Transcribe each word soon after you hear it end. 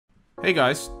Hey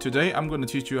guys, today I'm going to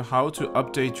teach you how to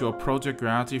update your Project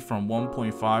Reality from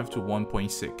 1.5 to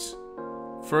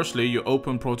 1.6. Firstly, you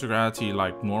open Project Reality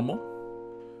like normal.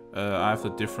 I have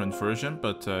a different version,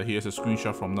 but here's a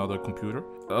screenshot from another computer.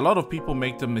 A lot of people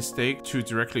make the mistake to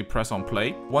directly press on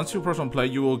play. Once you press on play,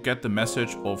 you will get the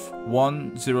message of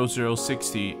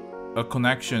 10060, a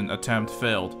connection attempt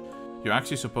failed. You're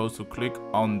actually supposed to click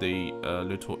on the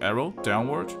little arrow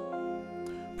downward.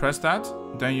 Press that,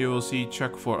 then you will see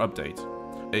check for update.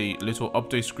 A little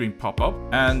update screen pop up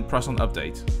and press on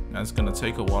update. And it's gonna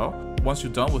take a while. Once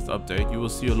you're done with the update, you will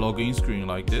see a login screen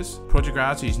like this. Project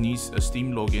Reality needs a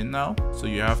Steam login now, so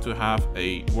you have to have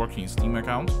a working Steam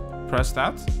account. Press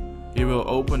that. It will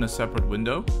open a separate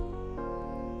window.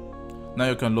 Now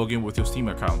you can log in with your Steam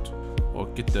account or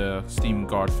get the Steam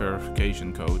Guard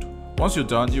verification code. Once you're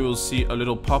done, you will see a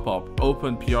little pop-up,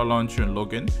 open PR Launcher and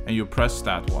login, and you press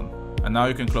that one. And now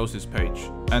you can close this page,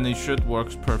 and it should work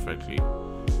perfectly.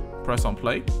 Press on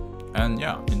play, and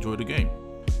yeah, enjoy the game.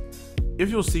 If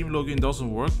your Steam login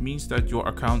doesn't work, means that your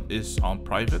account is on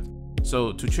private.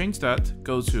 So to change that,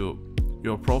 go to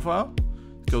your profile,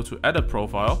 go to edit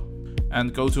profile,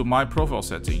 and go to my profile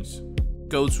settings.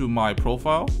 Go to my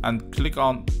profile and click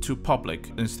on to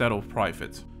public instead of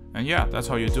private. And yeah, that's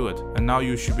how you do it. And now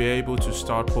you should be able to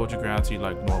start Project Reality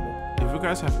like normal. If you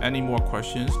guys have any more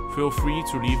questions, feel free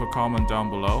to leave a comment down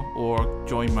below or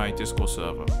join my Discord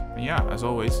server. And yeah, as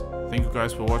always, thank you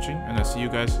guys for watching, and I'll see you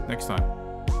guys next time.